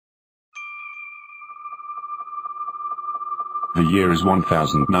The year is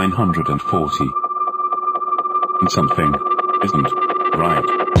 1940. And something isn't right.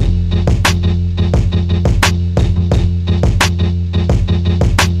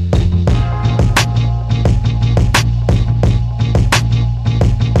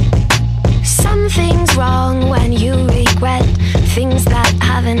 Something's wrong when you regret things that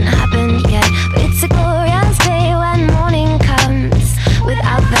haven't happened yet. But it's a glorious day when morning comes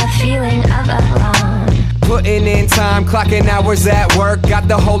without the feeling of alarm. Putting in time, clocking hours at work. Got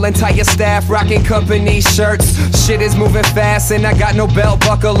the whole entire staff rocking company shirts. Shit is moving fast and I got no belt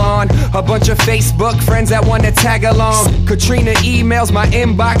buckle on. A bunch of Facebook friends that wanna tag along. Katrina emails, my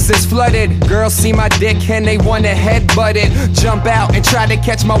inbox is flooded. Girls see my dick and they wanna headbutt it. Jump out and try to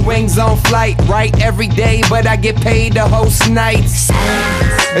catch my wings on flight. Right every day, but I get paid to host nights.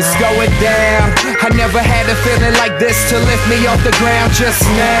 It's going down. I never had a feeling like this to lift me off the ground just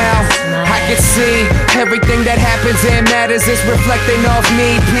now. I can see everything that happens and matters is reflecting off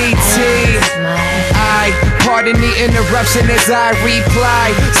me, PT. Pardon the interruption as I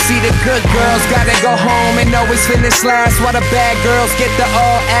reply. See, the good girls gotta go home and always finish last, while the bad girls get the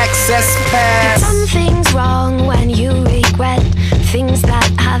all-access pass. Something's wrong when you regret things that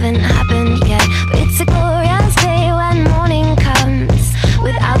haven't happened yet. But it's a glorious day when morning comes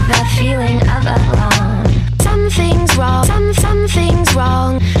without the feeling of alarm. Something's wrong, something's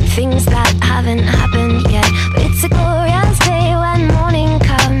wrong, things that haven't happened yet. But it's a glorious day when morning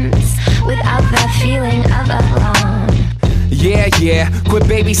comes without the feeling of alarm. Yeah, quit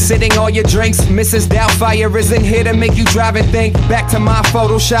babysitting all your drinks. Mrs. Doubtfire isn't here to make you drive and think. Back to my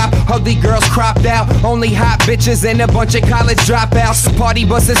Photoshop, ugly girls cropped out. Only hot bitches and a bunch of college dropouts. Party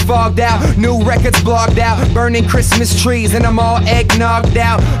buses fogged out, new records blogged out. Burning Christmas trees and I'm all eggnogged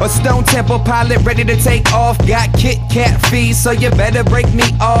out. A Stone Temple pilot ready to take off. Got Kit Kat fees, so you better break me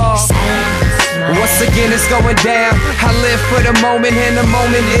off. Once again it's going down. I live for the moment and the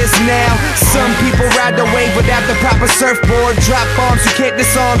moment is now. Some people ride the wave without the proper surfboard. Drop bombs you can't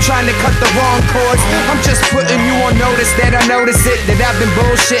disarm, trying to cut the wrong chords. I'm just putting you on notice that I notice it, that I've been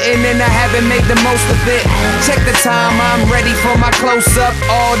bullshitting and I haven't made the most of it. Check the time, I'm ready for my close-up.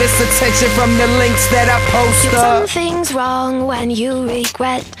 All this attention from the links that I post up. Something's wrong when you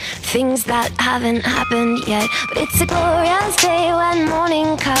regret things that haven't happened yet. But it's a glorious day when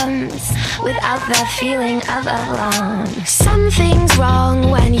morning comes without the feeling of alarm. Something's wrong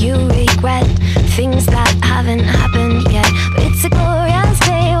when you regret things that haven't happened yet. But it's a glorious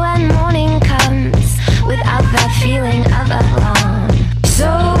day when morning comes without the feeling of alarm.